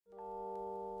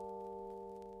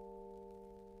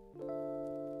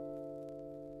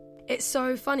It's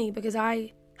so funny because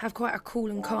I have quite a cool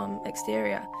and calm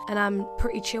exterior and I'm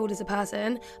pretty chilled as a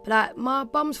person, but like, my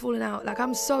bum's falling out. Like,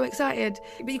 I'm so excited.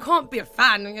 But you can't be a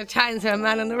fan when you're chatting to a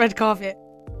man on the red carpet.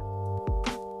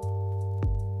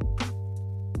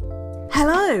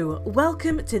 Hello,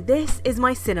 welcome to This Is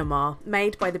My Cinema.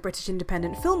 Made by the British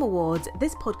Independent Film Awards,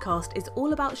 this podcast is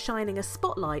all about shining a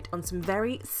spotlight on some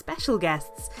very special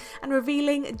guests and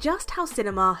revealing just how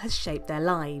cinema has shaped their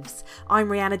lives. I'm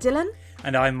Rihanna Dillon.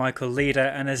 And I'm Michael Leader,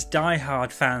 and as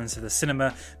die-hard fans of the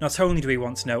cinema, not only do we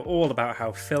want to know all about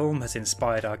how film has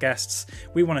inspired our guests,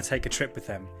 we want to take a trip with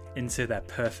them into their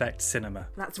perfect cinema.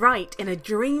 That's right, in a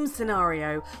dream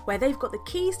scenario where they've got the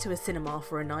keys to a cinema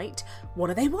for a night. What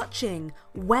are they watching?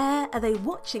 Where are they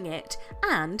watching it?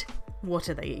 And what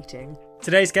are they eating?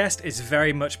 Today's guest is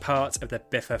very much part of the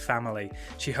Biffa family.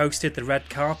 She hosted the red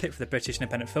carpet for the British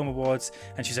Independent Film Awards,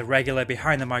 and she's a regular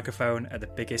behind the microphone at the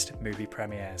biggest movie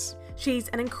premieres. She's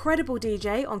an incredible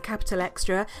DJ on Capital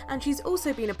Extra, and she's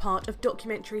also been a part of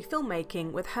documentary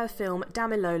filmmaking with her film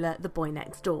Damilola, The Boy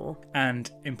Next Door. And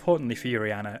importantly for you,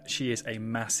 Rihanna, she is a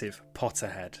massive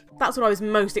Potterhead. That's what I was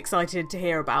most excited to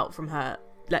hear about from her,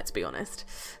 let's be honest.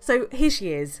 So here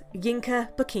she is,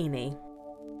 Yinka Bikini.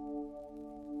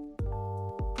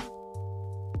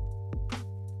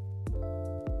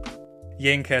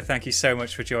 Yinka, thank you so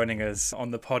much for joining us on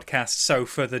the podcast. So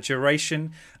for the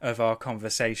duration of our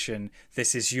conversation,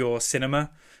 this is your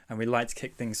cinema, and we'd like to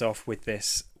kick things off with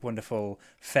this wonderful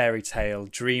fairy tale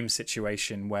dream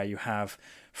situation where you have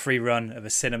free run of a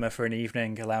cinema for an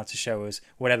evening, allowed to show us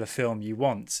whatever film you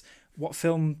want. What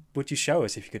film would you show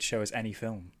us if you could show us any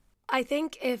film? I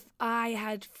think if I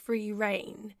had free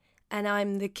reign and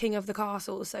I'm the king of the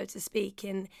castle, so to speak,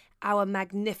 in our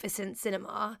magnificent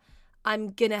cinema,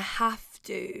 I'm gonna have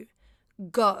to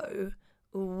go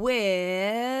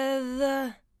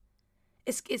with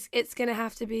it's gonna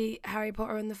have to be Harry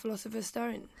Potter and the Philosopher's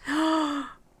Stone.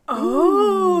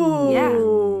 Oh,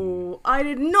 yeah. I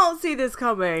did not see this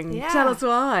coming. Yeah. Tell us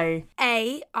why.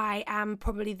 I am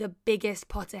probably the biggest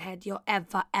Potterhead you're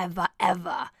ever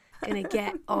gonna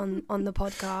get on the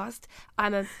podcast.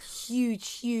 I'm a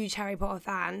huge Harry Potter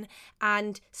fan,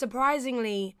 and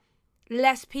surprisingly,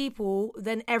 less people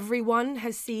than everyone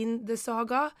has seen the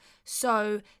saga.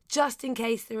 So just in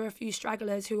case there are a few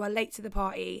stragglers who are late to the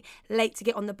party, late to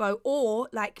get on the boat, or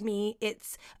like me,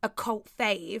 it's a cult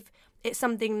fave, it's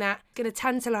something that's going to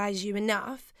tantalise you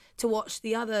enough to watch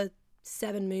the other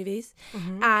 7 movies.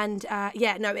 Mm-hmm. And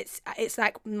it's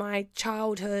like my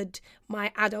childhood,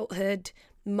 my adulthood,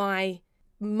 my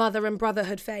mother and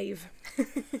brotherhood fave.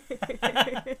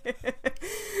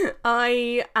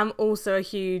 I am also a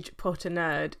huge Potter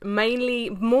nerd. Mainly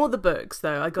more the books,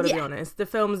 though, I gotta be honest. The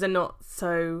films are not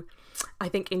so, I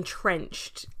think,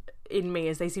 entrenched in me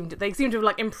as they seem to have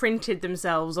like imprinted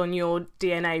themselves on your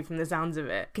DNA from the sounds of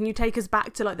it. Can you take us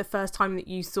back to like the first time that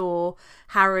you saw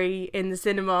Harry in the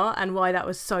cinema and why that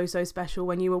was so special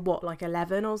when you were like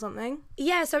 11 or something?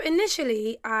 Yeah, so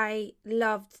initially I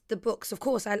loved the books, of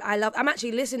course. I'm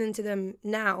actually listening to them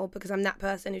now because I'm that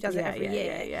person who does it every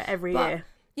year. Yeah, every year.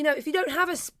 You know, if you don't have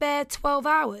a spare 12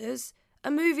 hours,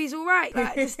 a movie's all right,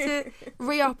 like, just to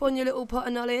re-up on your little Potter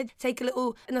knowledge, take a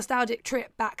little nostalgic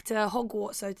trip back to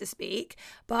Hogwarts, so to speak.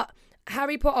 But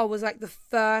Harry Potter was like the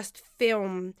first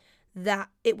film that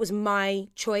it was my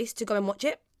choice to go and watch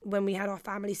it when we had our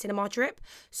family cinema trip.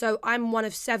 So I'm one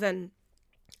of 7,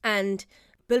 and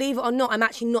believe it or not, I'm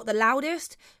actually not the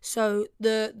loudest. So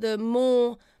the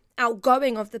more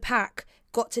outgoing of the pack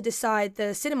got to decide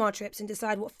the cinema trips and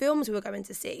decide what films we were going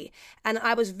to see. And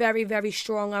I was very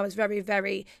strong. I was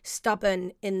very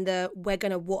stubborn in the we're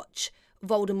going to watch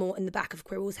Voldemort in the back of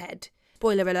Quirrell's head.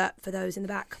 Spoiler alert for those in the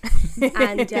back.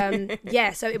 And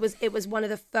so it was one of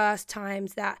the first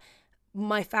times that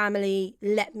my family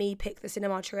let me pick the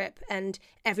cinema trip, and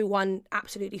everyone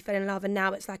absolutely fell in love. And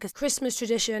now it's like a Christmas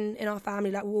tradition in our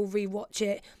family. Like, we'll rewatch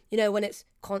it, you know, when it's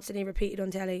constantly repeated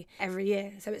on telly every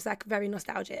year. So it's like very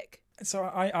nostalgic. So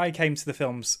I came to the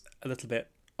films a little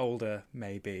bit older,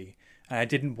 maybe, and I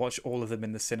didn't watch all of them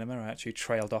in the cinema. I actually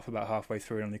trailed off about halfway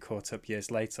through and only caught up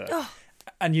years later. Oh.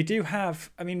 And you do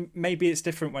have, I mean, maybe it's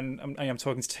different when I'm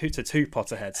talking to two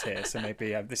Potterheads here, so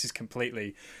maybe this is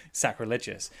completely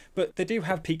sacrilegious. But they do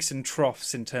have peaks and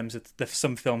troughs in terms of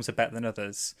some films are better than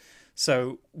others.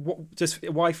 So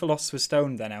why Philosopher's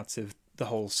Stone then out of the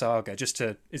whole saga?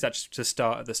 Is that just to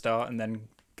start at the start and then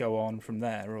go on from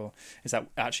there, or is that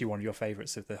actually one of your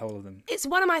favourites of the whole of them? It's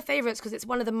one of my favourites because it's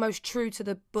one of the most true to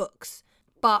the books.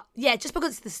 But yeah, just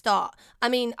because it's the start. I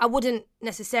mean, I wouldn't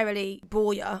necessarily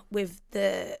bore you with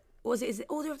the Is it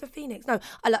Order of the Phoenix? No,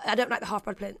 I don't like the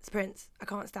Half-Blood Prince. I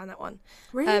can't stand that one.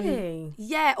 Really?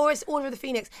 Yeah, or it's Order of the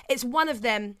Phoenix. It's one of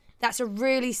them that's a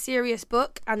really serious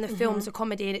book and the film's a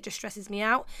comedy and it just stresses me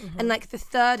out. And like the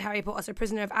third Harry Potter, so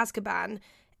Prisoner of Azkaban,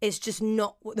 is just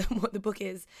not what the book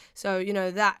is. So, you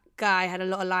know, that guy had a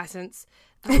lot of license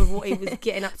with what he was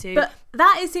getting up to. But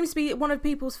that seems to be one of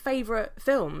people's favourite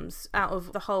films out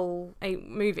of the whole 8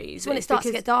 movies. It's when it starts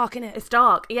to get dark, isn't it? It's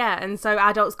dark, yeah. And so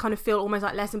adults kind of feel almost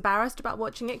like less embarrassed about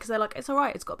watching it because they're like, it's all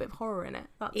right, it's got a bit of horror in it.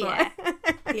 That's yeah. why.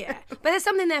 Yeah. But there's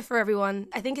something there for everyone.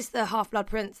 I think it's the Half-Blood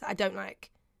Prince that I don't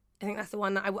like. I think that's the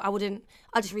one that I wouldn't...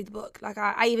 I'll just read the book. Like,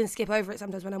 I even skip over it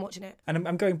sometimes when I'm watching it. And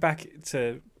I'm going back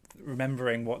to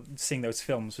remembering what seeing those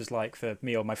films was like for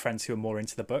me or my friends who are more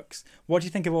into the books. What do you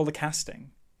think of all the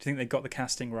casting? Do you think they got the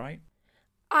casting right?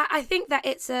 I think that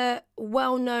it's a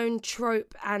well-known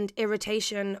trope and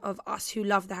irritation of us who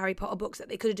love the Harry Potter books that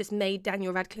they could have just made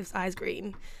Daniel Radcliffe's eyes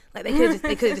green. Like they could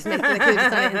have just done it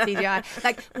in CGI.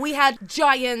 Like we had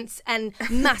giants and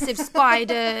massive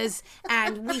spiders,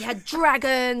 and we had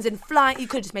dragons and flying. You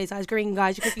could have just made his eyes green,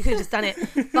 guys. You could have just done it.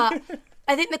 But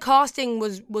I think the casting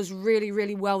was really,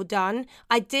 really well done.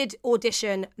 I did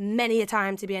audition many a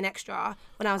time to be an extra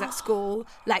when I was at school,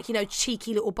 like, you know,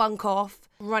 cheeky little bunk off,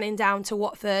 running down to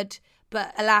Watford.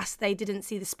 But alas, they didn't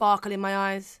see the sparkle in my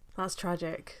eyes. That's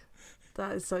tragic.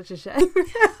 That is such a shame.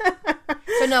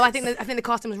 So no, I think the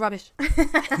casting was rubbish. For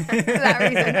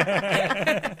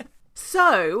that reason.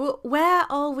 So, where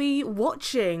are we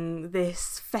watching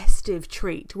this festive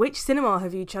treat? Which cinema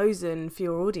have you chosen for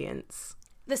your audience?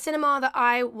 The cinema that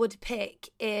I would pick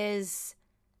is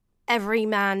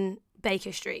Everyman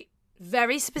Baker Street.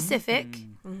 Very specific,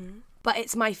 but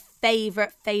it's my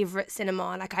favourite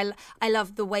cinema. Like I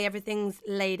love the way everything's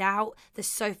laid out. The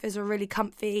sofas are really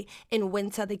comfy. In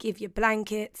winter, they give you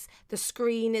blankets. The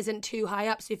screen isn't too high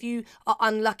up, so if you are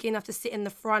unlucky enough to sit in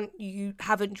the front, you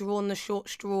haven't drawn the short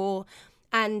straw.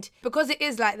 And because it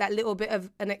is like that little bit of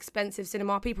an expensive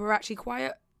cinema, people are actually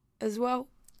quiet as well,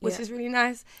 which is really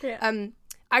nice. Yeah.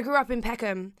 I grew up in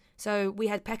Peckham, so we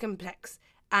had Peckhamplex,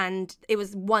 and it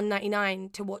was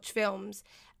 $1.99 to watch films.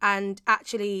 And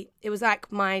actually, it was like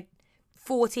my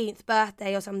 14th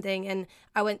birthday or something, and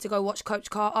I went to go watch Coach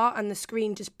Carter, and the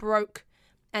screen just broke.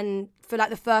 And for like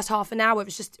the first half an hour, it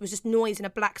was just noise and a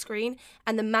black screen.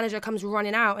 And the manager comes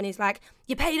running out, and he's like,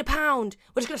 "You paid £1.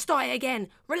 We're just gonna start it again.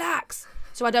 Relax."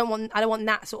 So I don't want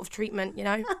that sort of treatment, you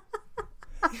know.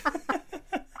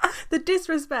 The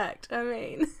disrespect.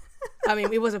 I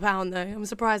mean, it was £1 though. I'm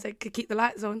surprised they could keep the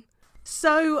lights on.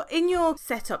 So, in your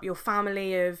setup, your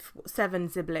family of 7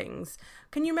 siblings,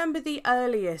 can you remember the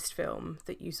earliest film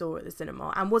that you saw at the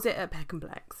cinema? And was it at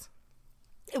Peckhamplex?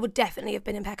 It would definitely have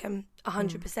been in Peckham,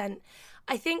 100%.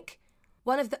 I think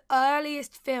one of the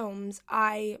earliest films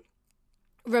I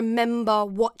remember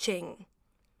watching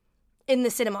in the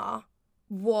cinema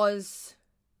was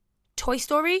Toy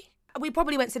Story. We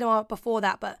probably went cinema before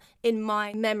that, but in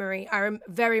my memory, I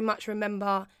very much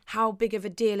remember how big of a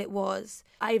deal it was.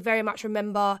 I very much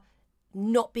remember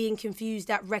not being confused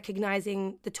at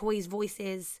recognising the toys'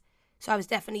 voices. So I was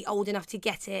definitely old enough to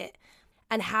get it,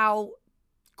 and how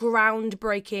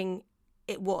groundbreaking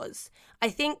it was. I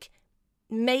think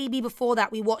maybe before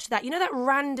that we watched that, you know, that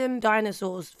random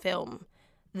dinosaurs film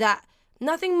that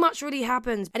nothing much really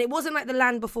happens, and it wasn't like The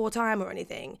Land Before Time or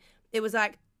anything. It was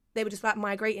like they were just like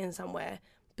migrating somewhere,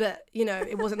 but you know,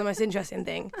 it wasn't the most interesting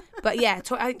thing. But yeah,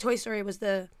 I think Toy Story was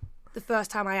the first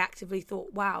time I actively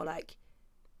thought, wow, like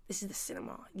this is the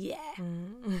cinema. Yeah.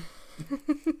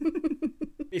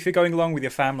 If you're going along with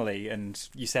your family, and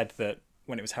you said that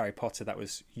when it was Harry Potter, that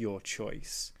was your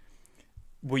choice,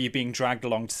 were you being dragged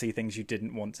along to see things you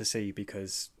didn't want to see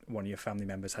because one of your family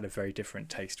members had a very different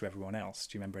taste to everyone else?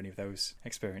 Do you remember any of those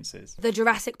experiences? The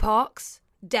Jurassic Parks,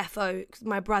 defo,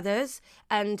 my brothers,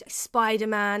 and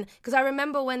Spider-Man. Because I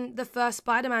remember when the first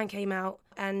Spider-Man came out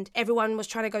and everyone was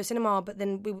trying to go cinema, but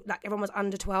then everyone was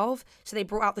under 12, so they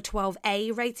brought out the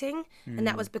 12A rating, and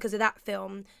that was because of that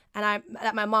film. And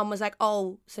my mum was like,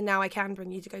 "Oh, so now I can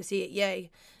bring you to go see it, yay!"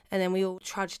 And then we all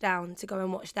trudged down to go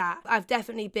and watch that. I've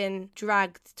definitely been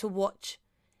dragged to watch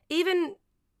even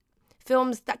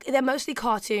films that they're mostly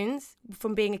cartoons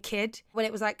from being a kid, when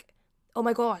it was like, oh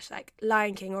my gosh, like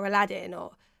Lion King or Aladdin,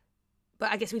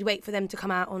 but I guess we'd wait for them to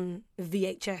come out on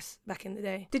VHS back in the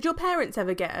day. Did your parents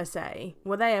ever get a say?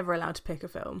 Were they ever allowed to pick a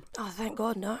film? Oh, thank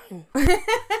God, no.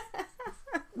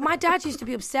 My dad used to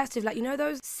be obsessed with, like, you know,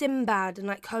 those Sinbad and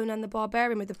like Conan the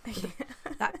Barbarian with the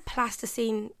like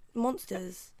plasticine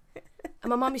monsters. And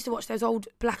my mum used to watch those old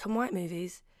black and white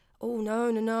movies. Oh,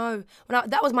 no.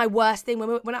 That was my worst thing.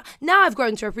 Now I've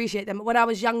grown to appreciate them, but when I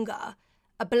was younger,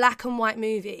 a black and white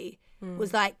movie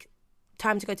was like,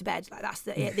 time to go to bed. Like, that's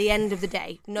the end of the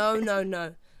day. No.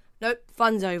 Nope,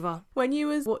 fun's over. When you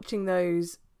was watching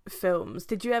those films,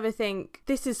 did you ever think,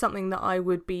 this is something that I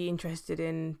would be interested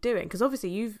in doing? Because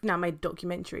obviously you've now made a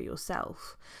documentary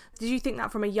yourself. Did you think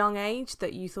that from a young age,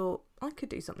 that you thought, I could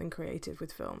do something creative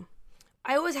with film?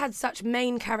 I always had such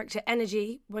main character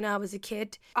energy when I was a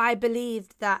kid. I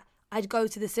believed that I'd go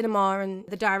to the cinema and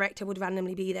the director would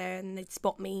randomly be there and they'd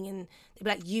spot me and they'd be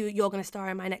like, you're going to star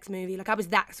in my next movie. Like, I was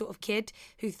that sort of kid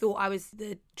who thought I was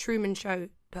the Truman Show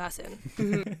person.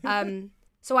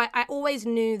 So I always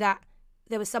knew that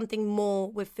there was something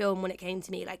more with film when it came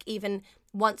to me. Like, even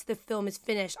once the film is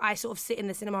finished, I sort of sit in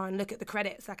the cinema and look at the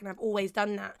credits. Like, and I've always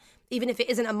done that. Even if it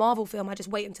isn't a Marvel film, I just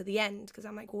wait until the end because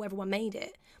I'm like, well, everyone made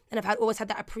it. And I've always had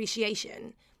that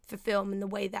appreciation for film and the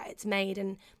way that it's made.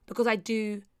 And because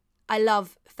I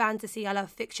love fantasy, I love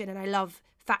fiction, and I love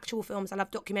factual films, I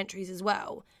love documentaries as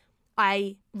well,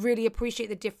 I really appreciate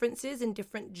the differences in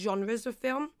different genres of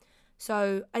film.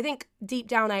 So I think deep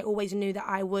down I always knew that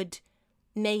I would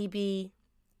maybe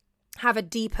have a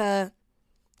deeper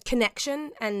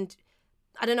connection, and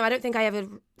I don't know, I don't think I ever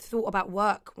thought about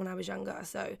work when I was younger,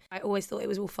 so I always thought it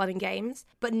was all fun and games.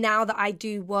 But now that I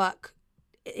do work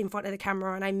in front of the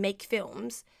camera and I make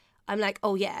films, I'm like,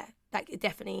 oh yeah, like, it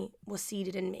definitely was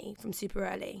seeded in me from super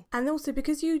early. And also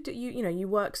because you know, you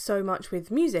work so much with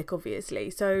music, obviously,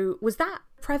 so was that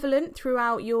prevalent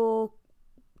throughout your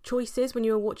choices when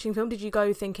you were watching film? Did you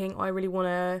go thinking, I really want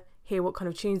to hear what kind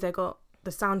of tunes they got? The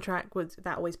soundtrack, was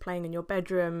that always playing in your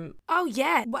bedroom? Oh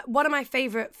yeah, one of my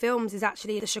favourite films is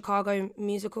actually the Chicago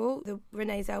musical, the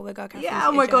Renee Zellweger. Yeah,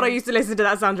 oh my god, I used to listen to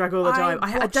that soundtrack all the time.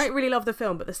 I don't really love the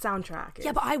film, but the soundtrack is...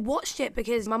 Yeah, but I watched it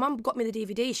because my mum got me the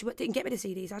DVD. She didn't get me the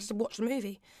CDs. I just watched the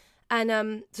movie,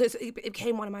 and so it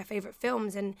became one of my favourite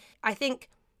films. And I think,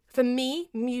 for me,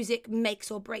 music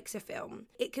makes or breaks a film.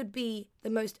 It could be the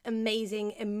most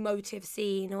amazing emotive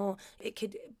scene, or it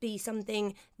could be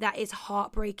something that is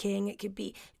heartbreaking. It could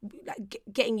be like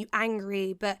getting you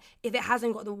angry, but if it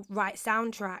hasn't got the right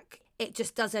soundtrack, it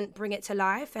just doesn't bring it to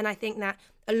life. And I think that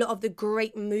a lot of the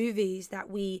great movies that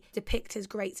we depict as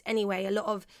greats anyway, a lot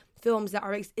of films that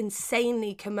are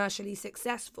insanely commercially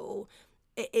successful,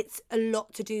 it's a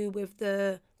lot to do with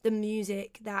the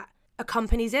music that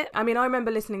accompanies it. I mean, I remember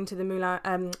listening to the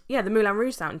Moulin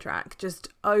Rouge soundtrack just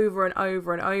over and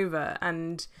over and over,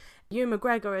 and Ewan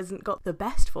McGregor hasn't got the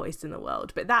best voice in the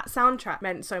world, but that soundtrack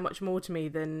meant so much more to me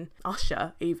than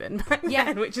Usher even back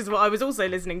then, which is what I was also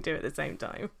listening to at the same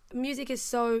time. Music is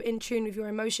so in tune with your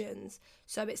emotions,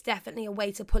 so it's definitely a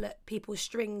way to pull at people's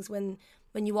strings when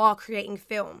you are creating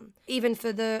film. Even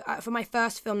for for my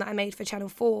first film that I made for Channel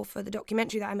 4, for the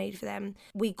documentary that I made for them,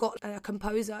 we got a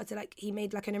composer to he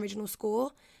made an original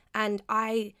score, and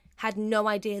I had no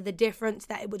idea the difference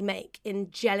that it would make in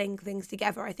gelling things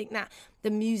together. I think that the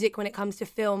music, when it comes to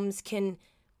films, can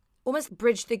almost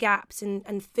bridge the gaps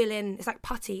and fill in. It's like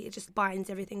putty. It just binds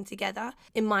everything together,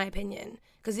 in my opinion.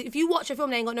 Because if you watch a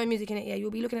film that ain't got no music in it, you'll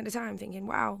be looking at the time thinking,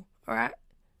 wow, all right,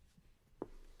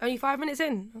 only 5 minutes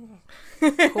in.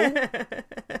 Oh, cool.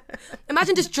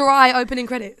 Imagine just dry opening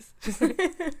credits.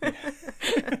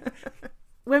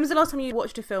 When was the last time you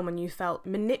watched a film and you felt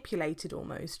manipulated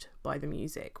almost by the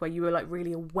music, where you were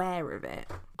really aware of it?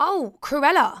 Oh,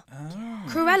 Cruella.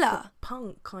 Cruella.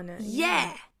 Punk kind of.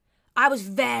 Yeah. I was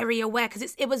very aware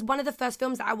because it was one of the first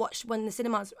films that I watched when the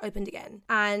cinemas opened again.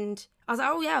 And I was like,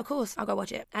 oh yeah, of course, I'll go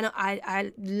watch it. And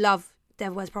I love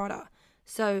Devil Wears Prada.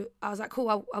 So I was like, cool,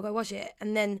 I'll go watch it.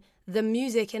 And then the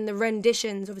music and the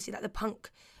renditions, obviously the punk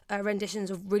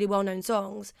renditions of really well-known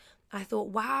songs, I thought,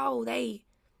 wow,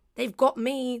 they've got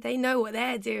me. They know what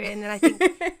they're doing. And I think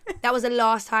that was the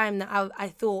last time that I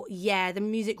thought, yeah, the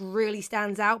music really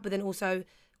stands out, but then also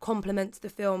complements the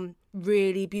film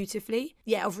really beautifully.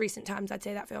 Yeah, of recent times, I'd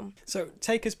say that film. So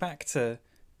take us back to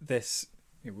this.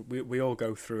 We all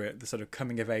go through it, the sort of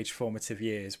coming of age formative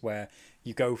years where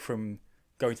you go from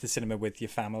going to the cinema with your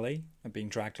family and being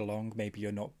dragged along, maybe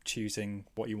you're not choosing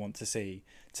what you want to see,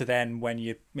 to then when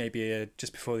you maybe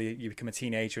just before you become a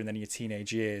teenager and then your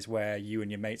teenage years where you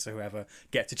and your mates or whoever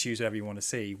get to choose whatever you want to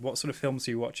see. What sort of films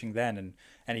are you watching then, and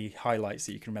any highlights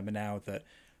that you can remember now that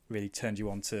really turned you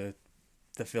on to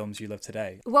the films you love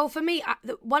today? Well, for me,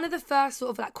 one of the first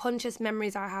sort of conscious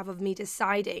memories I have of me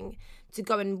deciding to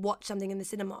go and watch something in the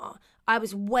cinema, I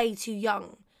was way too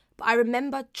young. But I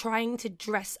remember trying to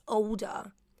dress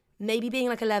older, maybe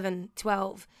being 11,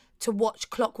 12, to watch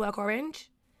Clockwork Orange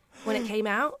when it came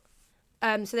out.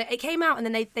 So it came out and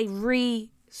then they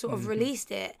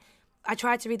released it. I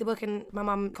tried to read the book and my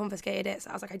mum confiscated it. So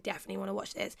I was like, I definitely want to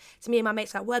watch this. So me and my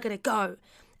mates were like, we're going to go.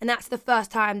 And that's the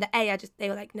first time that they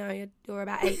were like, no, you're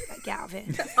about 8, like, get out of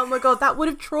here. Oh my God, that would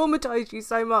have traumatised you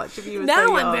so much if you were Now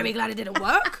so I'm young. very glad it didn't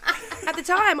work. At the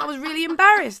time, I was really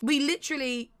embarrassed. We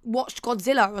literally watched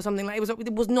Godzilla or something. Like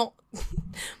it was not.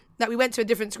 Like we went to a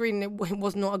different screen and it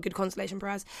was not a good consolation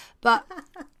prize. But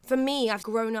for me, I've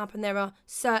grown up and there are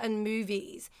certain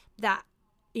movies that,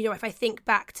 you know, if I think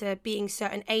back to being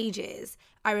certain ages,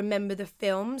 I remember the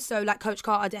films. So like Coach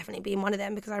Carter definitely being one of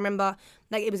them, because I remember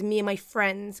like it was me and my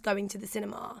friends going to the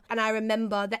cinema. And I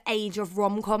remember the age of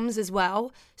rom-coms as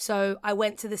well. So I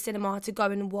went to the cinema to go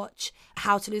and watch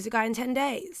How to Lose a Guy in 10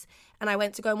 Days. And I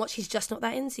went to go and watch He's Just Not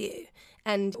That Into You.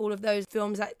 And all of those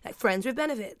films like Friends with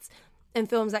Benefits and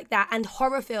films like that. And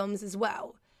horror films as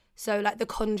well. So like The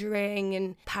Conjuring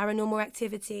and Paranormal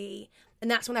Activity. And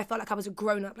that's when I felt like I was a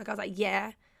grown-up. Like I was like,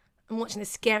 yeah, I'm watching a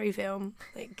scary film.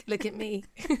 Like, look at me.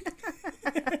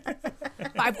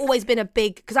 But I've always been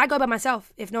because I go by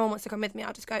myself. If no one wants to come with me,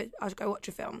 I'll just go watch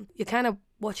a film. You're kind of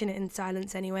watching it in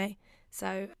silence anyway.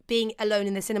 So being alone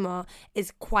in the cinema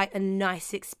is quite a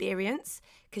nice experience,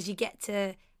 because you get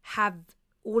to have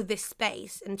all of this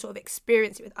space and sort of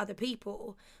experience it with other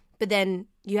people. But then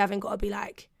you haven't got to be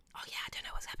like, oh yeah, I don't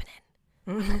know what's happening.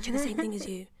 I'm watching the same thing as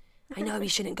you. I know we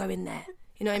shouldn't go in there.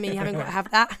 You know what I mean? You haven't got to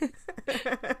have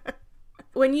that.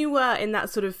 When you were in that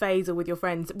sort of phase or with your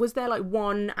friends, was there like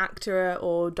one actor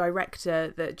or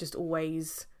director that just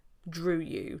always drew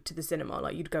you to the cinema?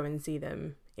 Like you'd go and see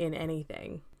them in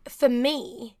anything? For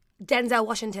me, Denzel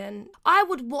Washington, I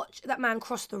would watch that man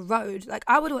cross the road. Like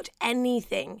I would watch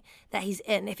anything that he's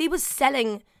in. If he was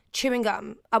selling chewing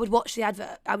gum, I would watch the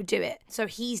advert. I would do it. So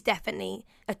he's definitely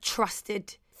a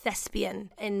trusted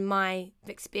thespian in my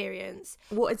experience.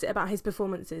 What is it about his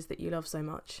performances that you love so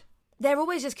much? They're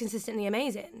always just consistently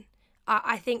amazing.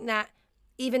 I think that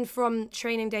even from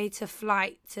Training Day to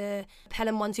Flight to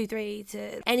Pelham 123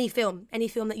 to any film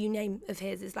that you name of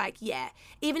his is like, yeah,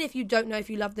 even if you don't know if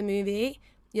you love the movie,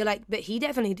 you're like, but he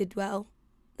definitely did well.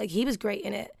 Like he was great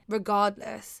in it,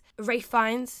 regardless. Ralph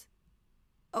Fiennes,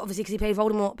 obviously because he played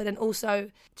Voldemort, but then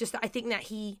also just I think that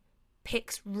he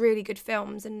picks really good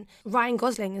films, and Ryan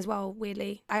Gosling as well,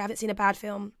 weirdly. I haven't seen a bad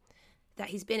film that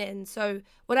he's been in. So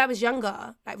when I was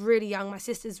younger, like really young, my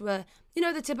sisters were, you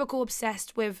know, the typical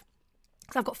obsessed with,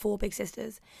 because I've got 4 big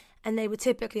sisters, and they were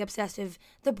typically obsessed with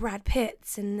the Brad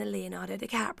Pitts and the Leonardo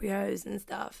DiCaprios and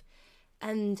stuff.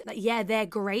 And like, yeah, they're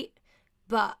great,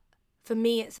 but for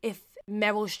me, it's if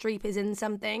Meryl Streep is in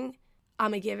something,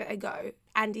 I'm going to give it a go.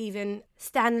 And even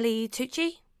Stanley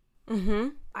Tucci. Mm-hmm.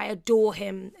 I adore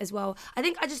him as well. I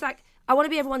think I want to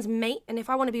be everyone's mate, and if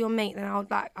I want to be your mate, then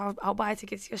I'll buy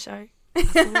tickets to your show.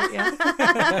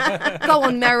 Yeah. Go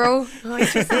on, Meryl. Oh, you're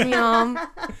just in the arm.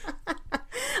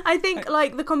 I think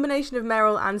like the combination of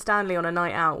Meryl and Stanley on a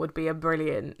night out would be a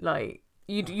brilliant, like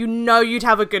you'd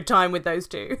have a good time with those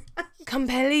two.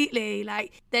 Completely.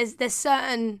 Like there's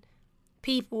certain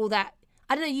people that,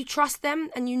 I don't know, you trust them,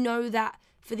 and you know that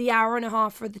for the hour and a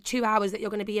half, for the 2 hours that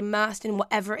you're going to be immersed in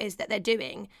whatever it is that they're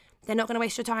doing, they're not going to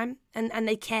waste your time, and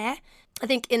they care. I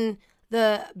think in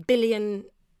the billion,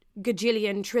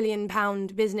 gajillion, trillion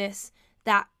pound business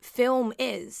that film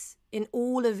is, in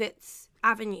all of its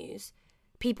avenues,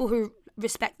 people who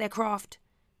respect their craft,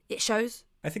 it shows.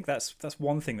 I think that's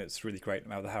one thing that's really great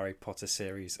about the Harry Potter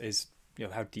series is, you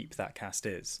know, how deep that cast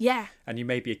is. Yeah. And you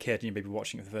may be a kid and you may be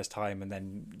watching it for the first time, and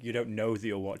then you don't know that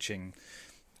you're watching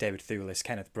David Thewlis,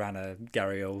 Kenneth Branagh,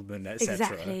 Gary Oldman, etc.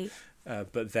 Exactly.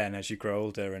 But then as you grow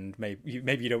older, and maybe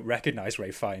you don't recognise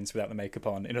Ralph Fiennes without the makeup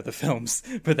on in other films,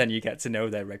 but then you get to know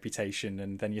their reputation,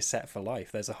 and then you're set for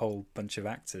life. There's a whole bunch of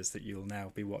actors that you'll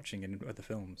now be watching in other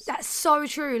films. That's so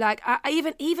true. Like I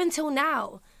even till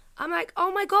now, I'm like,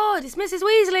 oh my God, it's Mrs.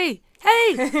 Weasley.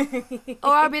 Hey.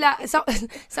 Or I'll be like,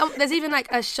 there's even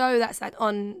like a show that's like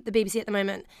on the BBC at the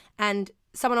moment, and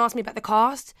someone asked me about the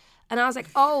cast, and I was like,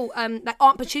 oh, like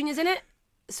Aunt Petunia's in it,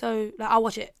 so like I'll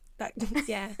watch it. Like,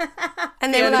 yeah.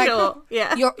 And they were like, sure.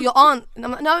 Yeah. your aunt. And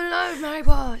I'm like, no, Mary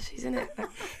Potter, she's in it. Like,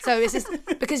 so it's just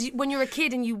because when you're a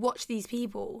kid and you watch these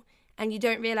people and you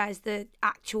don't realise the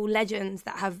actual legends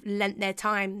that have lent their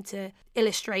time to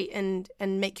illustrate and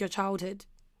make your childhood.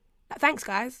 Like, thanks,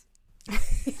 guys.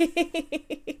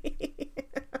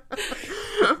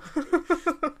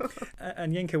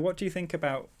 And Yinka, what do you think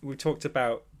about, we talked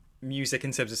about music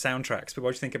in terms of soundtracks, but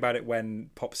what do you think about it when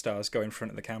pop stars go in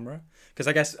front of the camera? Because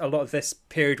I guess a lot of this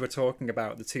period we're talking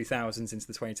about, the 2000s into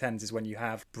the 2010s, is when you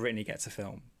have Britney gets a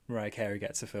film, Mariah Carey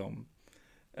gets a film,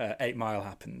 8 Mile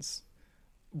happens.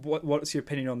 What's your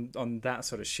opinion on that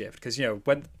sort of shift? Because, you know,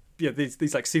 when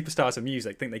these like superstars of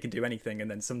music think they can do anything,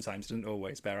 and then sometimes it doesn't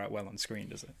always bear out well on screen,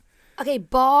 does it? Okay,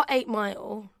 bar 8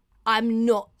 Mile, I'm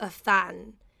not a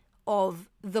fan. of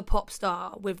the pop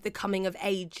star with the coming of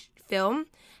age film.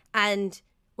 And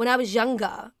when I was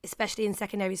younger, especially in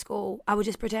secondary school, I would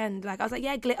just pretend like I was like,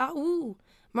 yeah, glitter, ooh,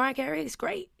 Mariah Carey, it's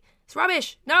great. It's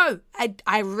rubbish. No,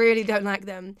 I really don't like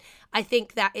them. I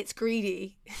think that it's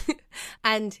greedy.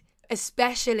 And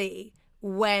especially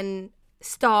when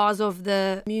stars of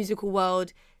the musical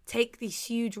world take these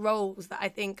huge roles that I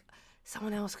think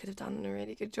someone else could have done a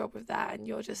really good job with that, and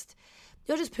you're just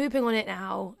pooping on it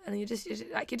now, and you're just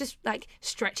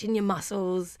stretching your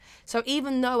muscles. So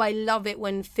even though I love it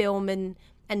when film and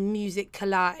music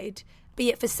collide, be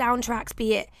it for soundtracks,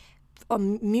 be it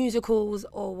on musicals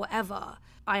or whatever,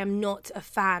 I am not a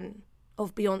fan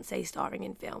of Beyonce starring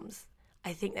in films.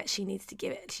 I think that she needs to,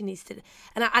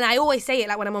 and I always say it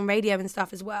like when I'm on radio and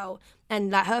stuff as well.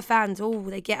 And like her fans,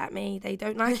 they get at me. They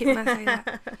don't like it when I say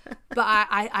that. But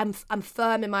I'm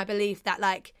firm in my belief that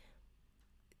like,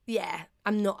 yeah,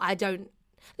 I don't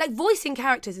like voicing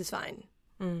characters is fine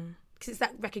because it's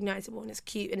that recognisable and it's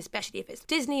cute, and especially if it's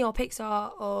Disney or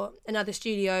Pixar or another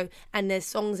studio and there's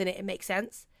songs in it, it makes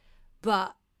sense.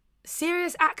 But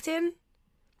serious acting,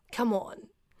 come on.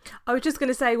 I was just going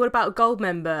to say, what about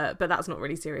Goldmember? But that's not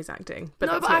really serious acting. But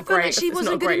no, that's but not I feel great. like she It's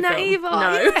wasn't not a good in that film.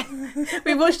 either. No.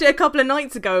 We watched it a couple of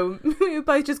nights ago. We were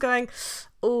both just going,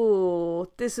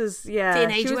 oh, this is, yeah.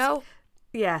 Didn't age well?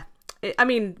 Yeah. I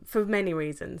mean, for many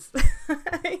reasons.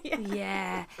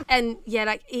 Yeah. And yeah,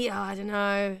 like, I don't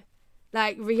know.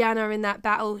 Like Rihanna in that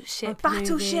Battleship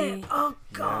movie. Oh,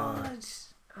 God.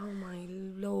 Oh my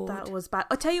Lord. That was bad.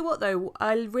 I'll tell you what though,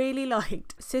 I really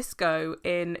liked Cisco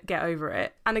in Get Over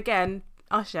It. And again,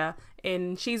 Usher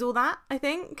in She's All That, I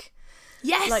think.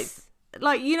 Yes.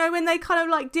 Like you know, when they kind of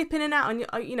like dip in and out,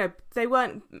 and you know, they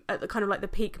weren't at the kind of like the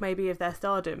peak maybe of their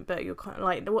stardom, but you're kind of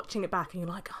like watching it back and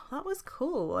you're like, oh, that was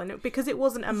cool. And because it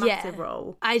wasn't a massive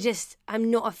role. I'm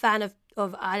not a fan of,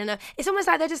 I don't know. It's almost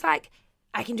like they're just like,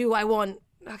 I can do what I want.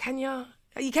 Oh, can you?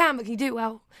 You can, but can you do it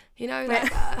well? You know,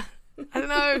 like, I don't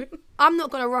know. I'm not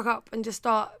going to rock up and just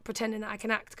start pretending that I can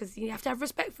act, because you have to have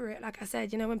respect for it. Like I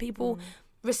said, you know, when people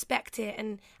respect it,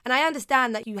 and I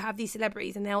understand that you have these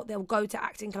celebrities and they'll go to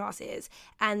acting classes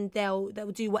and they'll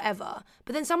do whatever.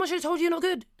 But then someone should have told you you're not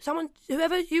good.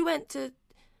 Whoever you went to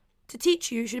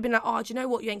teach you should have been like, oh, do you know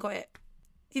what? You ain't got it.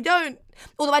 You don't.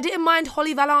 Although I didn't mind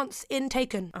Holly Valance in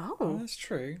Taken. Oh, that's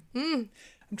true. I'm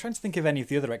trying to think of any of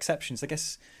the other exceptions. I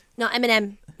guess. No,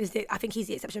 Eminem I think he's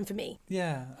the exception for me.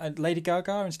 Yeah, Lady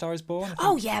Gaga in Star Is Born.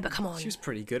 Oh yeah, but come on. She was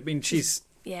pretty good. I mean, she's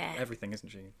everything, isn't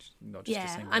she? She's not just a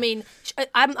singer. I mean,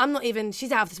 I'm not even.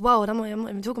 She's out of this world. I'm not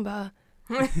even talking about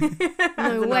her.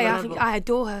 No way. I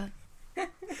adore her.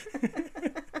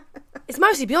 It's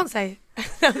mostly Beyonce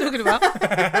I'm talking about.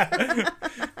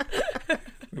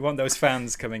 We want those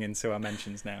fans coming into our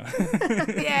mentions now.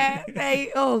 Yeah.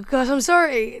 Oh gosh, I'm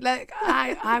sorry. Like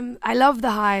I love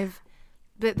the Hive.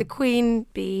 But the Queen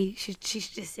Bee, she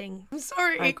should just sing. I'm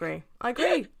sorry. I agree.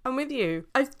 I'm with you.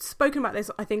 I've spoken about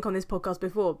this, I think, on this podcast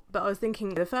before, but I was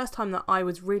thinking the first time that I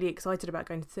was really excited about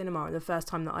going to cinema and the first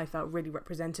time that I felt really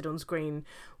represented on screen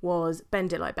was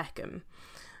Bend It Like Beckham.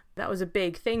 That was a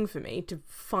big thing for me to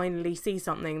finally see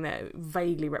something that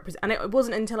vaguely represents. And it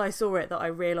wasn't until I saw it that I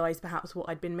realised perhaps what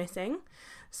I'd been missing.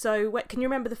 So can you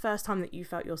remember the first time that you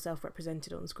felt yourself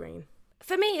represented on screen?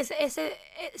 For me, it's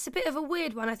a bit of a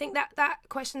weird one. I think that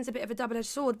question's a bit of a double-edged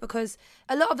sword, because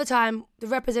a lot of the time the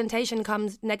representation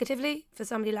comes negatively for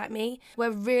somebody like me.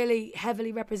 We're really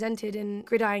heavily represented in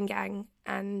Gridiron Gang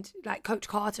and like Coach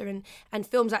Carter and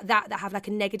films like that have like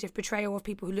a negative portrayal of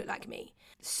people who look like me.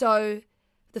 So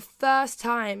the first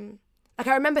time, like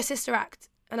I remember Sister Act,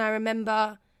 and I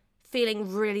remember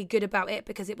feeling really good about it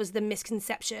because it was the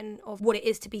misconception of what it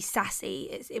is to be sassy.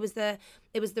 It was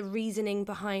the reasoning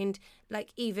behind like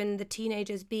even the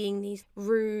teenagers being these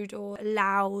rude or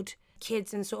loud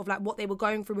kids and sort of like what they were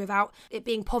going through without it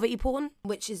being poverty porn,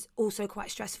 which is also quite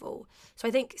stressful. So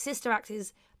I think Sister Act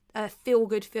is a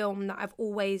feel-good film that I've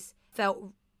always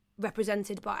felt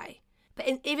represented by.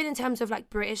 But even in terms of like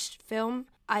British film,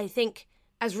 I think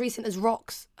as recent as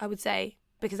Rocks, I would say,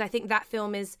 because I think that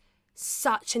film is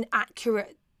such an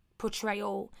accurate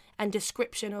portrayal and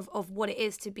description of what it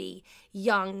is to be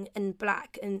young and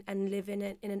black and live in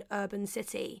an urban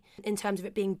city in terms of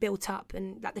it being built up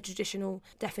and like the traditional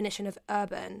definition of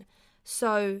urban.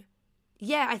 So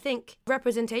yeah, I think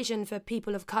representation for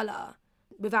people of colour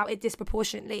without it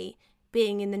disproportionately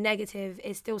being in the negative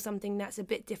is still something that's a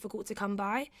bit difficult to come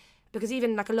by, because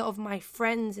even like a lot of my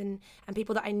friends and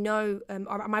people that I know,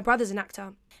 my brother's an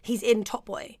actor. He's in Top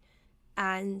Boy,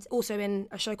 and also in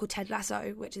a show called Ted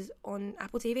Lasso, which is on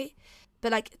Apple TV.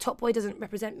 But like Top Boy doesn't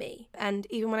represent me. And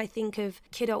even when I think of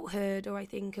kidulthood, or I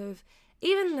think of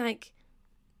even like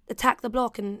Attack the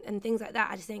Block and things like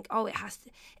that, I just think,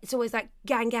 it's always like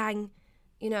gang,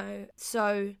 you know.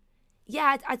 So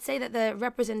yeah, I'd say that the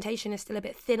representation is still a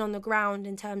bit thin on the ground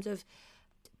in terms of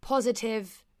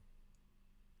positive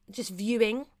just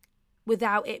viewing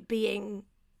without it being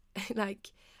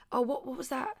like, oh, what was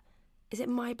that? Is it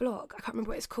My Blog? I can't remember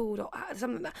what it's called, or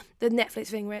something like that. The Netflix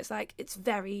thing where it's like, it's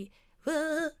very,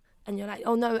 and you're like,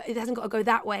 oh no, it hasn't got to go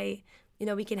that way. You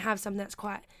know, we can have something that's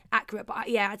quite accurate. But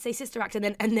yeah, I'd say Sister Act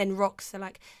and then Rocks. So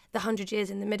like the 100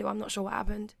 years in the middle, I'm not sure what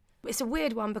happened. It's a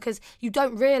weird one because you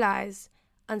don't realise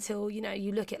until, you know,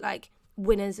 you look at like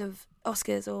winners of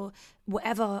Oscars or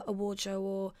whatever award show,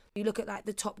 or you look at like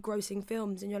the top grossing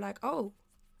films and you're like, oh,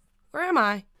 where am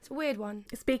I? It's a weird one.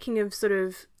 Speaking of sort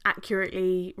of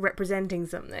accurately representing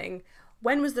something,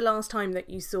 when was the last time that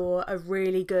you saw a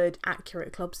really good,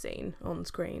 accurate club scene on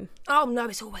screen? Oh no,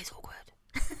 it's always awkward.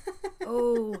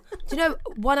 Oh, do you know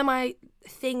one of my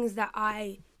things that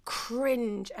I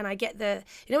cringe and I get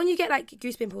you know when you get like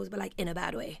goose pimples but like in a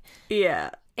bad way?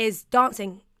 Yeah. Is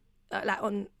dancing like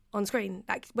on screen,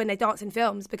 like when they dance in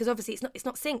films, because obviously it's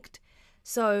not synced.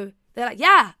 So they're like,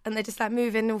 yeah, and they're just like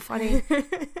moving all funny.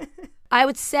 I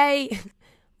would say,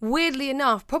 weirdly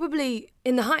enough, probably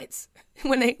In the Heights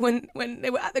when they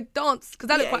were at the dance, because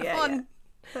that looked quite fun.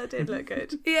 Yeah. That did look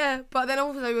good. Yeah, but then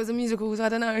also it was a musical, so I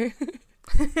don't know.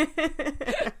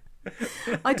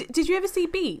 Did you ever see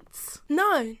Beats?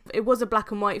 No. It was a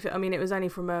black and white film. I mean, it was only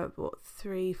from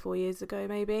 3-4 years ago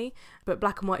maybe, but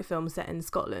black and white film set in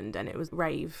Scotland, and it was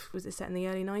rave. Was it set in the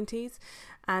early 90s?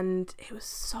 And it was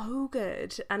so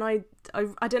good. And I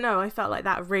don't know, I felt like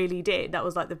that really did. That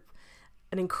was like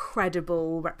an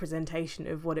incredible representation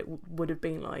of what it would have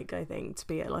been like, I think, to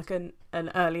be at like an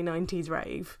early 90s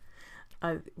rave.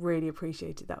 I really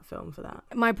appreciated that film for that.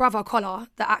 My brother Collar,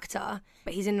 the actor,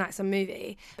 but he's in like some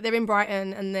movie. They're in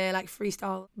Brighton and they're like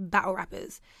freestyle battle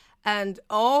rappers. And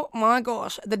oh my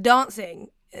gosh, the dancing.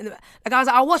 Like I was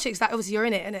like, I'll watch it because like, obviously you're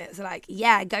in it, innit? So like,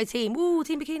 yeah, go team. Woo,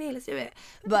 Team Bikini, let's do it.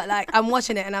 But like, I'm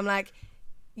watching it and I'm like,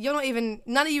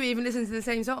 none of you even listen to the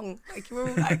same song. Like, you're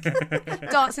all like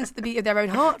dancing to the beat of their own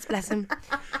hearts, bless them.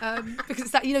 Because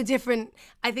it's like, you know, different.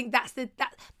 I think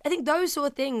I think those sort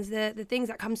of things, the things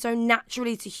that come so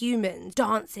naturally to humans,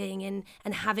 dancing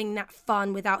and having that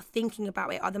fun without thinking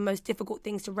about it, are the most difficult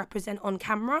things to represent on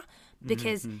camera,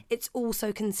 because it's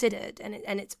also considered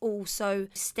and it's also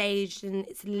staged and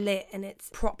it's lit and it's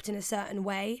propped in a certain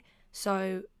way.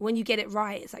 So when you get it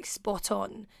right, it's like spot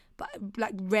on. But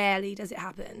like rarely does it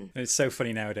happen. It's so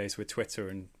funny nowadays with Twitter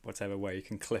and whatever, where you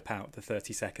can clip out the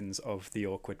 30 seconds of the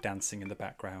awkward dancing in the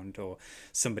background, or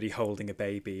somebody holding a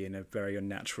baby in a very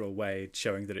unnatural way,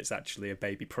 showing that it's actually a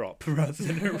baby prop rather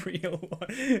than a real one.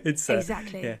 It's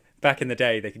exactly. Yeah. Back in the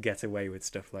day, they could get away with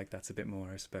stuff like that a bit more,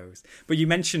 I suppose. But you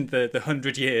mentioned the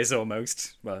 100 years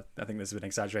almost. Well, I think there's an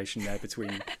exaggeration there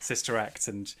between Sister Act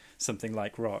and something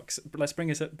like Rocks. But let's bring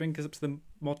us up to the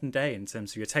modern day in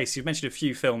terms of your taste. You've mentioned a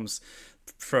few films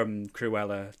from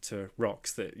Cruella to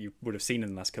Rocks that you would have seen in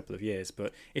the last couple of years.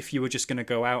 But if you were just going to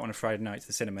go out on a Friday night to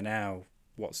the cinema now,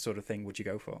 what sort of thing would you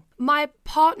go for? My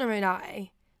partner and I,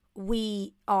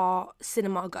 we are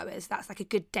cinema goers. That's like a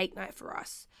good date night for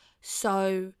us.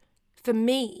 So for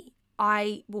me,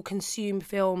 I will consume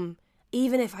film.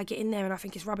 Even if I get in there and I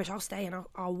think it's rubbish, I'll stay and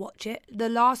I'll watch it. The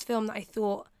last film that I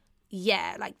thought,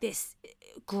 yeah, like this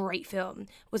great film,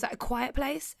 was like A Quiet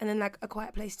Place, and then like A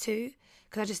Quiet Place 2.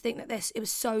 Because I just think that it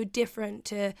was so different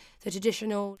to the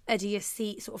traditional edgy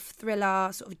seat sort of thriller,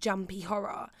 sort of jumpy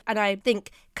horror. And I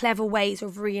think clever ways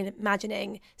of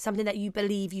reimagining something that you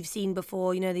believe you've seen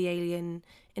before, you know, the alien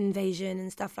invasion and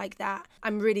stuff like that.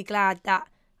 I'm really glad that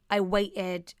I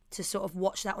waited to sort of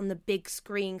watch that on the big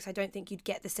screen, because I don't think you'd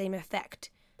get the same effect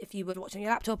if you were watching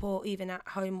your laptop or even at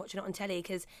home watching it on telly,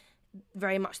 because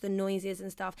very much the noises and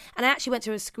stuff. And I actually went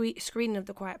to a screening of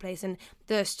The Quiet Place, and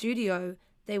the studio,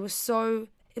 it was so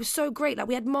great. Like,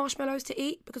 we had marshmallows to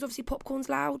eat because obviously popcorn's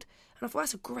loud, and I thought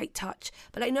that's a great touch.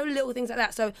 But like, no little things like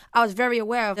that. So I was very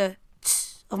aware of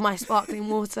of my sparkling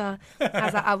water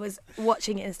as I was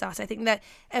watching it and stuff. So I think that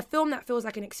a film that feels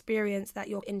like an experience, that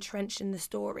you're entrenched in the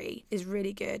story, is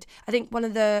really good. I think one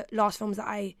of the last films that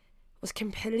I was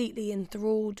completely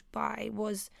enthralled by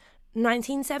was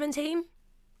 1917.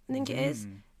 I think it is.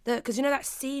 Because you know that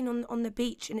scene on the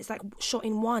beach, and it's like shot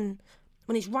in one,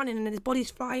 when he's running and then his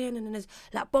body's flying and then there's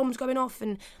like bombs going off,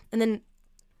 and then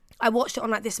I watched it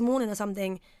on like this morning or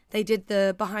something. They did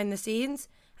the behind the scenes,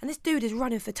 and this dude is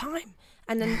running for time,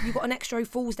 and then you've got an extra who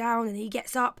falls down and he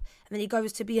gets up and then he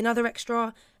goes to be another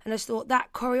extra, and I just thought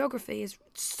that choreography is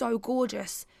so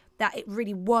gorgeous that it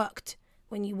really worked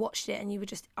when you watched it, and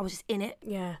I was just in it.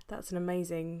 Yeah, that's an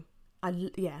amazing,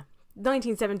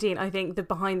 1917, I think the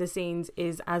behind the scenes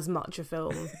is as much a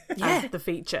film as the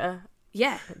feature.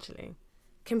 Yeah. Actually.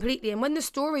 Completely. And when the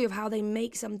story of how they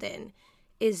make something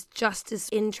is just as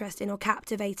interesting or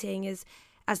captivating as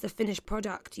the finished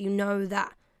product, you know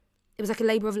that it was like a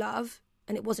labour of love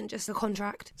and it wasn't just a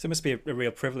contract. So it must be a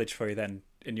real privilege for you then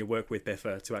in your work with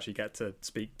Biffa to actually get to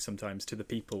speak sometimes to the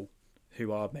people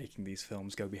who are making these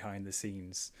films, go behind the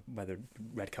scenes, whether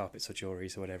red carpets or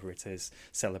juries or whatever it is,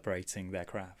 celebrating their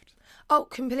craft. Oh,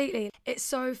 completely. It's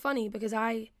so funny because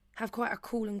I have quite a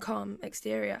cool and calm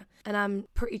exterior and I'm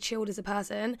pretty chilled as a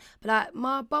person, but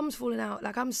my bum's falling out.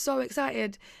 Like, I'm so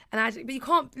excited, but you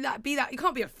can't be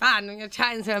a fan when you're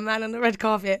chatting to a man on the red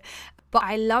carpet. But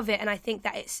I love it, and I think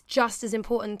that it's just as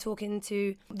important talking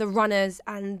to the runners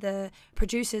and the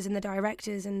producers and the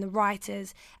directors and the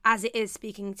writers as it is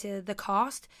speaking to the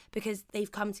cast, because they've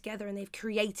come together and they've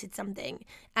created something,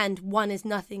 and one is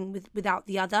nothing without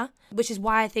the other, which is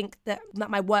why I think that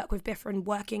my work with Biffa and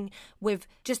working with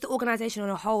just the organisation on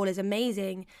a whole is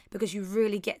amazing, because you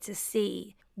really get to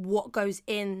see what goes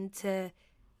into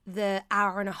the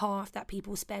hour and a half that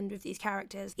people spend with these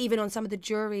characters. Even on some of the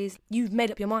juries, you've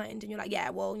made up your mind and you're like, yeah,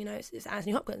 well, you know, it's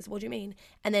Anthony Hopkins, what do you mean?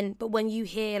 And then, but when you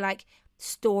hear like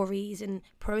stories and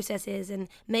processes and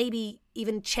maybe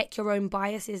even check your own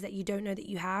biases that you don't know that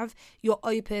you have, you're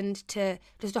opened to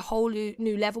just a whole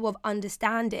new level of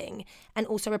understanding and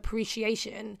also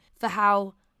appreciation for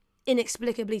how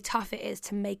inexplicably tough it is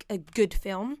to make a good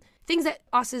film. Things that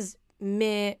us as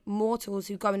mere mortals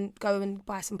who go and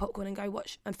buy some popcorn and go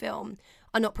watch a film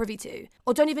are not privy to,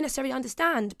 or don't even necessarily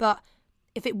understand. But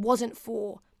if it wasn't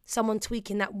for someone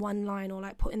tweaking that one line, or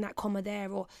like putting that comma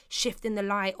there, or shifting the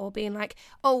light, or being like,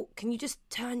 oh, can you just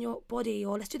turn your body,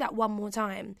 or let's do that one more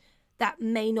time, that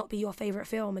may not be your favourite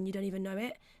film and you don't even know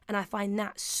it. And I find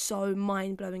that so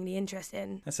mind-blowingly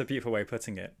interesting. That's a beautiful way of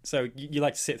putting it. So you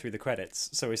like to sit through the credits.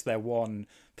 So is there one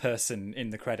person in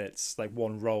the credits, like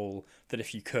one role, that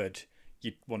if you could,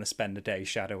 you'd want to spend a day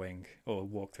shadowing or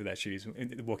walk in their shoes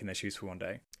for one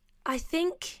day? I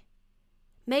think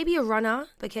maybe a runner,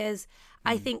 because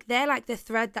I think they're like the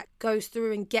thread that goes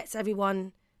through and gets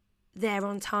everyone there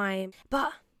on time.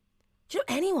 But do you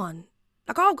know, anyone?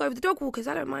 Like, I'll go with the dog walkers,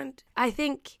 I don't mind. I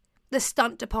think the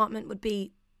stunt department would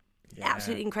be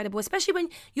absolutely incredible, especially when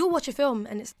you'll watch a film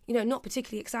and it's, you know, not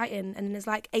particularly exciting, and there's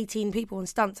like 18 people on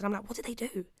stunts and I'm like, what did they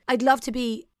do? I'd love to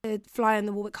be a fly on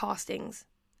the wall at castings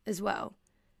as well,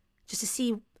 just to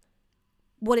see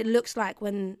what it looks like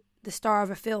when the star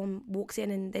of a film walks in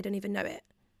and they don't even know it.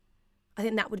 I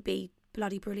think that would be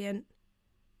bloody brilliant.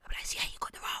 I'm like, yeah, you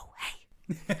got the role, hey.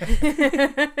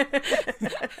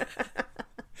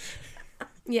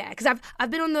 Yeah, because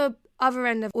I've been on the other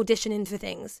end of auditioning for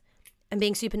things and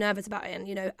being super nervous about it, and,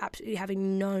 you know, absolutely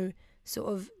having no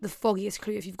sort of the foggiest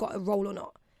clue if you've got a role or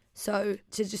not. So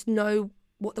to just know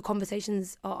what the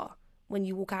conversations are when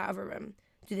you walk out of a room.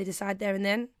 Do they decide there and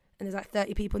then? And there's like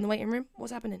 30 people in the waiting room?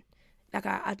 What's happening? Like,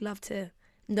 I'd love to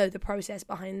know the process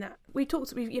behind that. We've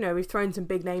thrown some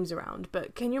big names around,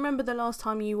 but can you remember the last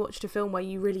time you watched a film where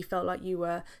you really felt like you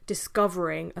were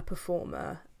discovering a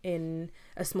performer in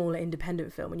a smaller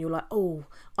independent film and you're like, oh,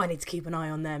 I need to keep an eye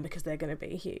on them because they're going to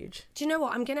be huge? Do you know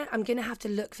what? I'm gonna have to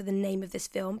look for the name of this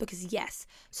film, because yes.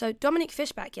 So Dominique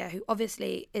Fishback, who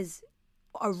obviously is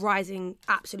a rising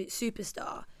absolute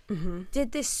superstar,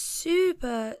 did this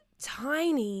super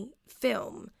tiny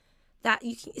film that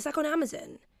it's like on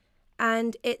Amazon,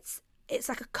 and it's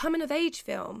like a coming of age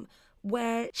film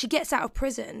where she gets out of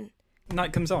prison.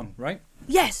 Night Comes On, right?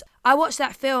 Yes, I watched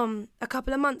that film a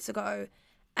couple of months ago,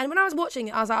 and when I was watching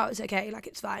it, I was like, oh, it's okay, like,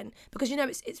 it's fine, because, you know,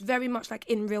 it's very much like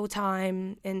in real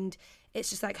time, and it's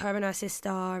just like her and her sister,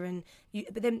 and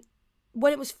but then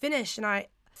when it was finished, and I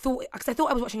thought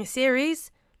I was watching a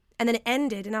series, and then it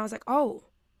ended, and I was like, oh,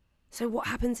 so what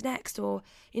happens next? Or,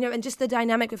 you know, and just the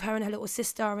dynamic with her and her little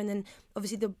sister, and then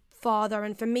obviously the father.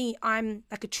 And for me, I'm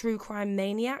like a true crime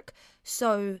maniac,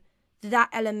 so that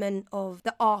element of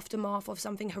the aftermath of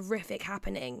something horrific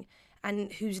happening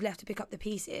and who's left to pick up the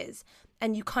pieces,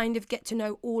 and you kind of get to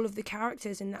know all of the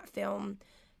characters in that film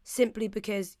simply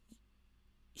because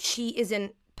she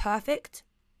isn't perfect.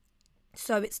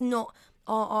 So it's not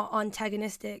our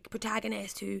antagonistic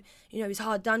protagonist who, you know, is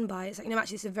hard done by. It's like, no,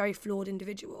 actually it's a very flawed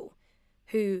individual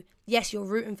who, yes, you're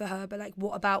rooting for her, but like,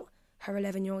 what about her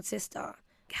 11-year-old sister?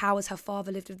 How has her father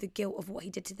lived with the guilt of what he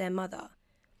did to their mother?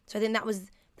 So I think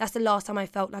that's the last time I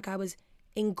felt like I was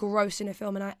engrossed in a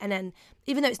film, and then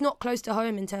even though it's not close to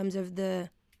home in terms of the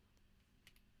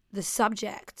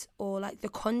subject or like the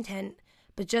content,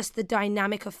 but just the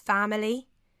dynamic of family,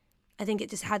 I think it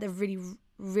just had a really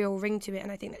real ring to it.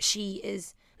 And I think that she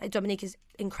is Like, Dominique is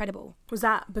incredible. Was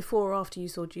that before or after you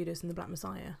saw Judas and the Black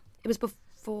Messiah? It was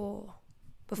before.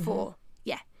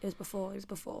 Yeah, it was before.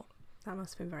 That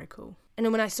must have been very cool. And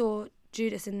then when I saw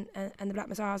Judas and the Black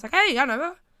Messiah, I was like, hey, I know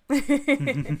her.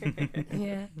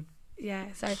 Yeah.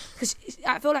 So, because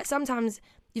I feel like sometimes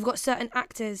you've got certain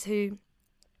actors who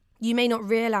you may not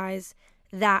realise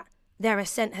that their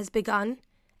ascent has begun,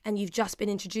 and you've just been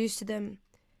introduced to them,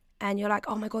 and you're like,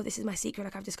 oh my God, this is my secret,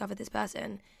 like I've discovered this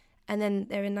person. And then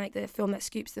they're in like the film that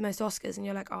scoops the most Oscars, and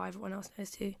you're like, oh, everyone else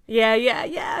knows too. Yeah,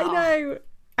 I know.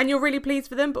 And you're really pleased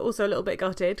for them, but also a little bit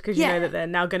gutted because you know that they're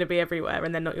now going to be everywhere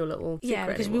and they're not your little secret Yeah,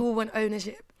 because anymore. we all want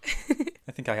ownership.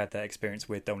 I think I had that experience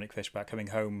with Dominic Fishback coming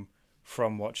home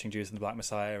from watching Judas and the Black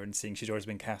Messiah and seeing she'd already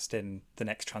been cast in the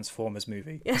next Transformers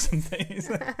movie or something.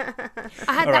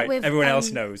 I had that with... Everyone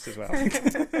else knows as well.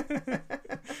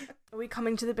 Are we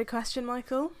coming to the big question,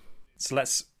 Michael? So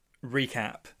let's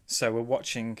recap. So we're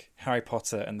watching Harry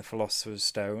Potter and the Philosopher's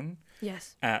Stone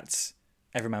at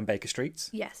Everyman Baker Street.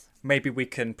 Yes. Maybe we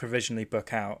can provisionally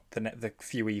book out the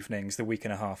few evenings, the week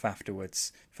and a half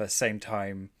afterwards, for the same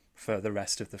time for the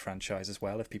rest of the franchise as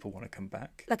well, if people want to come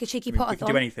back. Like a cheeky We Potter-thon.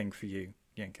 can do anything for you,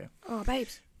 Yinka. Oh,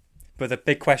 babes. But the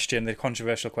big question, the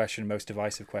controversial question, most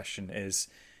divisive question is,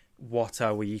 what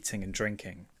are we eating and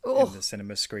drinking in the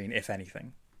cinema screen, if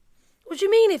anything? What do you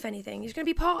mean, if anything? You're going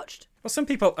to be parched. Well, some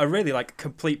people are really like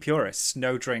complete purists.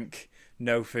 No drink,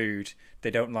 no food. They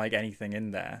don't like anything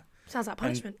in there. Sounds like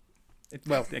punishment.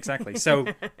 Well, exactly. So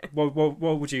what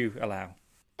would you allow?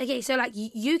 Okay, so like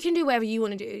you can do whatever you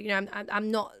want to do. You know,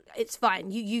 I'm not. It's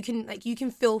fine. You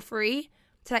can feel free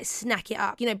to like snack it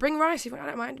up. You know, bring rice if I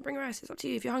don't mind. Bring rice. It's up to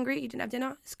you. If you're hungry, you didn't have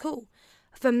dinner. It's cool.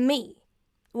 For me,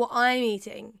 what I'm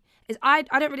eating is I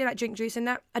don't really like drink juice in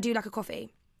that. I do like a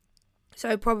coffee.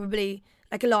 So probably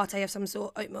like a latte of some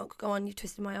sort, oat milk. Go on, you've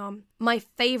twisted my arm. My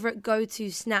favourite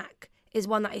go-to snack is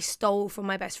one that I stole from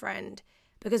my best friend.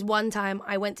 Because one time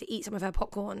I went to eat some of her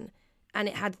popcorn and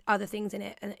it had other things in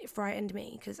it and it frightened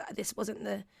me because this wasn't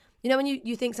the... You know when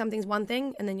you think something's one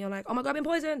thing and then you're like, oh my God, I've been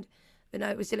poisoned. But no,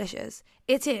 it was delicious.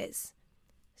 It is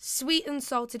sweet and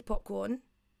salted popcorn,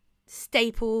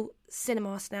 staple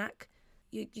cinema snack.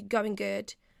 You're going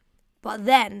good. But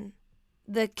then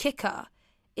the kicker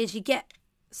is you get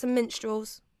some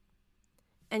minstrels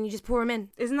and you just pour them in.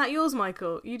 Isn't that yours,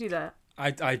 Michael? You do that.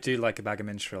 I do like a bag of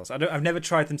minstrels. I've never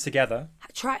tried them together.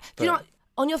 Do you know what?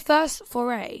 On your first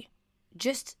foray,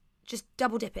 just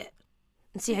double dip it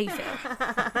and see how you feel.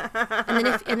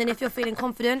 and then if you're feeling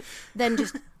confident, then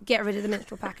just get rid of the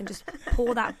minstrel pack and just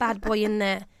pour that bad boy in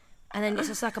there. And then it's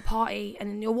just like a party.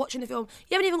 And then you're watching the film.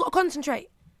 You haven't even got to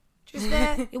concentrate. Just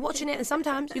there, you're watching it, and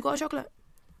sometimes you got a chocolate.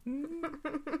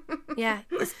 Yeah,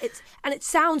 and it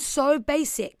sounds so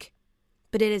basic.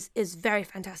 But it is very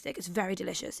fantastic. It's very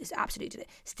delicious. It's absolutely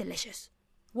it's delicious.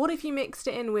 What if you mixed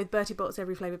it in with Bertie Bott's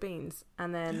Every Flavour Beans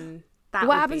and then that?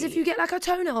 What happens if you get like a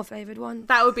toenail flavoured one?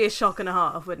 That would be a shock and a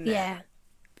half, wouldn't it? Yeah.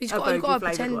 You've got to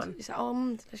pretend. One. It's like,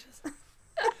 delicious.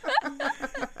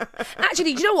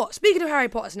 Actually, do you know what? Speaking of Harry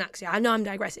Potter snacks, I know I'm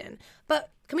digressing,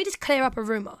 but can we just clear up a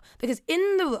rumour? Because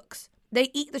in the books,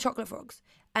 they eat the chocolate frogs,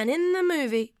 and in the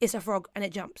movie, it's a frog and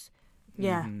it jumps.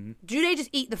 Yeah. Mm-hmm. Do they just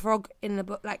eat the frog in the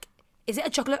book? Like, is it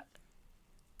a chocolate?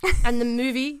 And the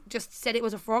movie just said it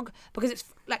was a frog because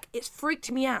it's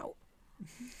freaked me out.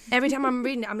 Every time I'm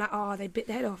reading it, I'm like, oh, they bit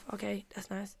the head off. Okay, that's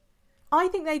nice. I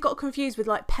think they got confused with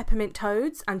like peppermint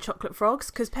toads and chocolate frogs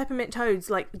because peppermint toads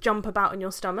like jump about in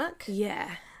your stomach.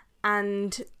 Yeah.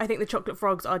 And I think the chocolate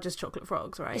frogs are just chocolate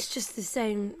frogs, right? It's just the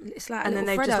same. It's like and then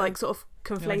they've Freddo. just like sort of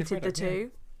conflated like the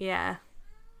two. Yeah.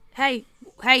 Hey,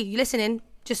 you listening?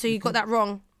 Just so you got that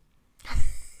wrong.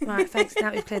 Right, thanks.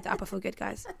 Now we've cleared that up. I feel good,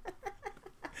 guys.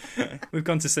 We've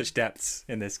gone to such depths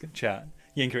in this chat.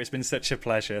 Yinka, it's been such a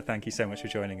pleasure. Thank you so much for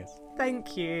joining us.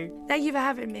 Thank you. Thank you for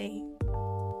having me.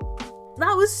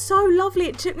 That was so lovely.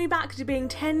 It took me back to being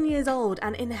 10 years old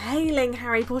and inhaling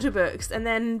Harry Potter books and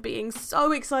then being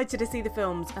so excited to see the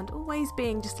films and always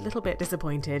being just a little bit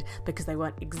disappointed because they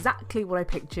weren't exactly what I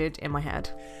pictured in my head.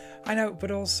 I know, but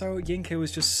also Yinka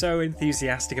was just so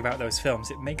enthusiastic about those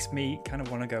films. It makes me kind of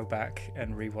want to go back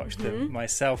and rewatch them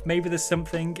myself. Maybe there's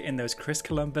something in those Chris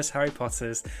Columbus Harry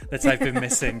Potters that I've been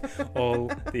missing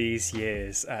all these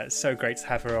years. It's so great to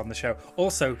have her on the show.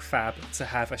 Also fab to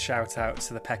have a shout out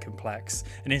to the Peckham Plex,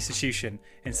 an institution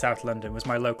in South London. It was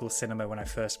my local cinema when I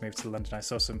first moved to London. I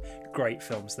saw some great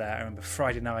films there. I remember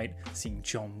Friday night seeing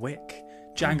John Wick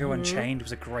Django Unchained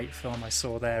was a great film I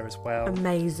saw there as well.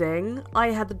 Amazing.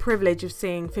 I had the privilege of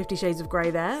seeing 50 Shades of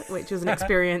Grey there, which was an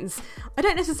experience I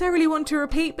don't necessarily want to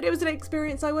repeat, but it was an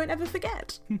experience I won't ever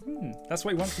forget. That's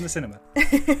what you want from the cinema.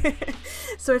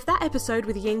 So if that episode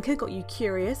with Yinka got you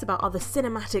curious about other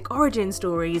cinematic origin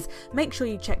stories, make sure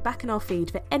you check back in our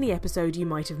feed for any episode you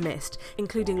might have missed,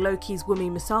 including Loki's Wumi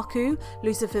Masaku,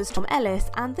 Lucifer's Tom Ellis,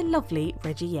 and the lovely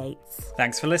Reggie Yates.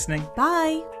 Thanks for listening.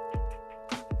 Bye!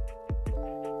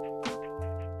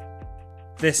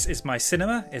 This Is My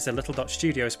Cinema is a Little Dot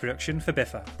Studios production for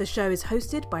Biffa. The show is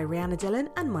hosted by Rihanna Dillon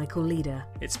and Michael Leader.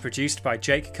 It's produced by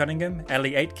Jake Cunningham,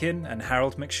 Ellie Aitken and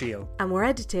Harold McShiel. And we're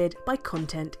edited by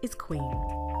Content is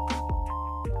Queen.